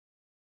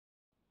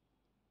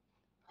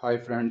Hi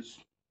friends,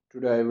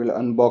 today I will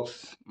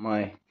unbox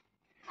my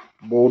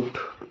Boult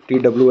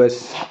TWS.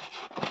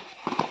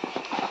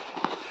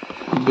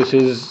 This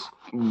is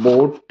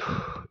Boult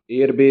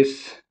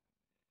airbass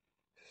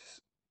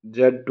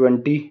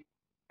Z20.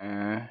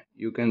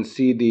 You can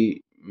see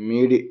the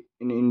made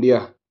in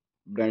India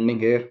branding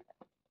here.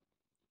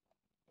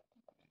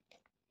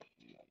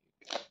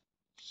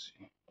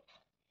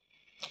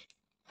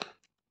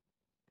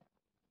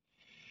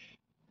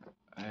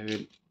 I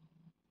will.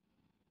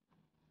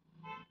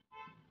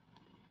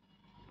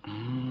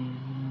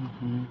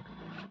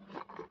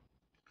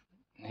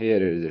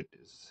 Here it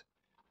is.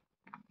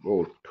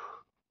 Boult.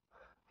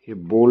 Here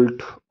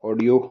Boult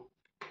audio.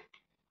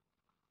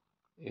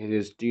 Here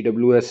is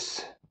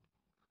TWS,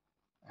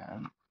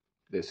 and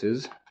this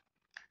is.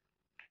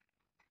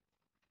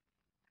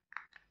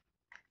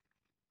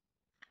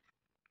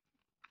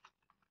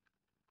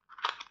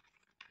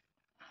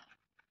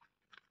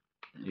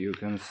 You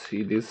can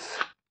see this.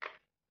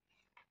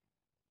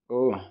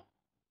 Oh,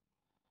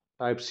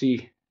 Type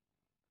C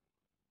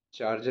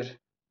charger.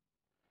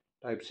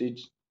 Type C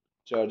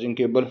charging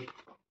cable.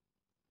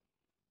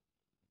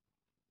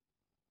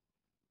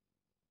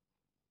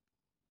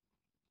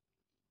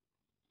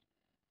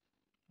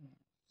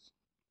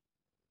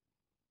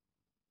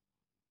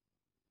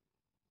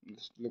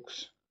 This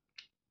looks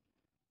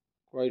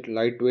quite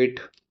lightweight.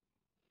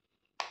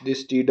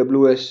 This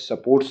TWS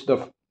supports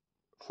the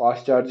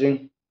fast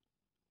charging.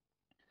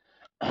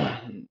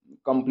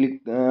 Company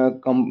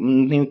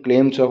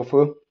claims of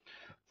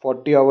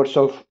 40 hours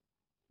of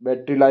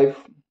battery life.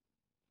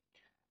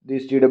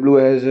 This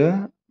TWS has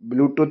a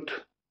Bluetooth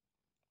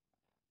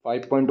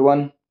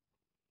 5.1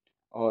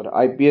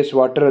 or IPS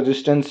water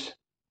resistance.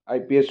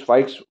 IPS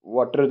 5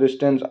 water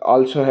resistance.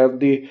 Also have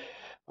the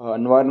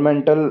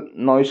environmental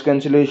noise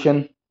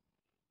cancellation.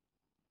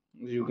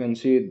 As you can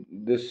see,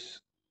 this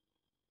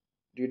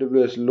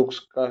TWS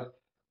looks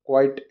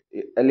quite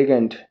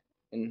elegant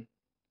in,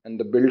 and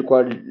the build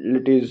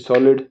quality is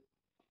solid.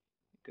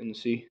 You can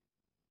see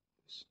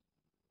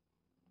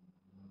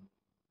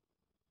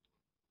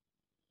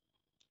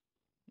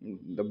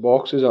the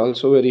box is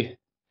also very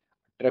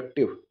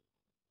attractive. You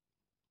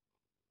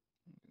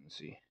can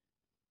see.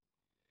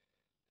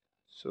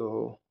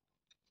 So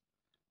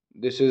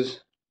this is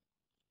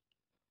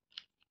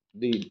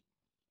the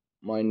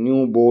my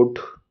new Boult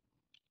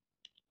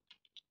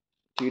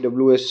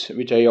TWS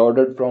which I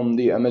ordered from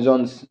the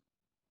Amazon's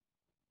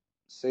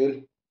sale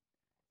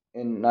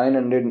in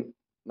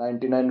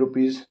 999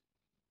 rupees.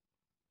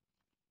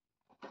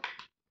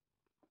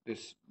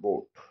 This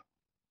Boult.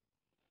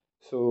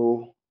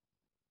 So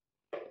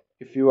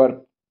if you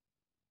are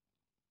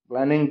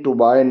planning to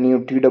buy a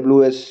new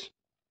TWS,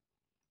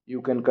 you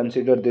can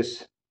consider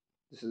this.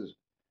 This is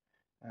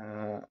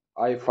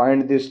I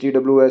find this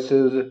TWS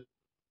is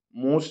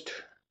most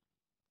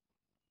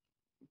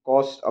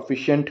cost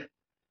efficient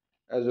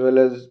as well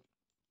as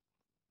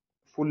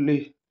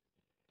fully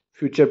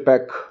future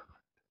packed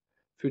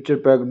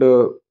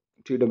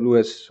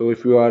TWS. So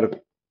if you are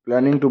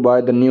planning to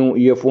buy the new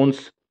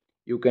earphones,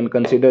 you can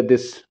consider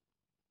this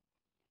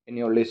in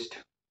your list.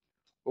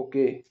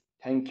 Okay,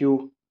 thank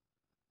you.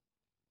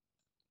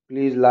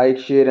 Please like,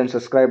 share and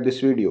subscribe this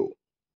video.